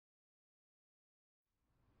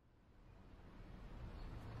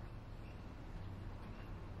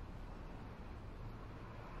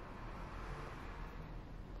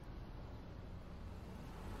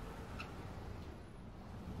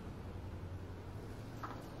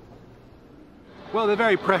Well, they're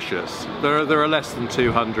very precious. There are less than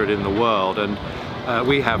 200 in the world, and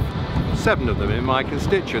we have 7 of them in my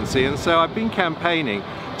constituency, and so I've been campaigning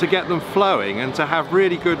to get them flowing and to have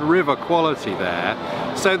really good river quality there,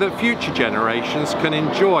 so that future generations can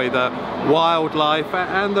enjoy the wildlife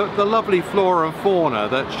and the lovely flora and fauna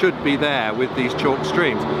that should be there with these chalk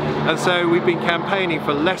streams. And so we've been campaigning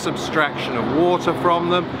for less abstraction of water from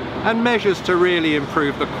them and measures to really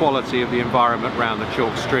improve the quality of the environment around the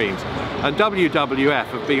chalk streams. And WWF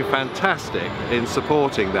have been fantastic in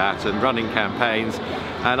supporting that and running campaigns,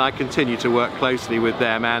 and I continue to work closely with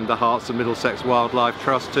them and the Herts of Middlesex Wildlife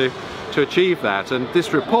Trust to achieve that. And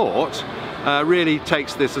this report really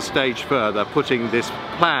takes this a stage further, putting this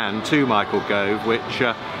plan to Michael Gove, which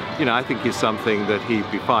you know, I think is something that he'd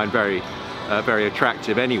find very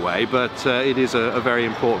attractive anyway, but it is a very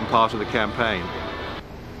important part of the campaign.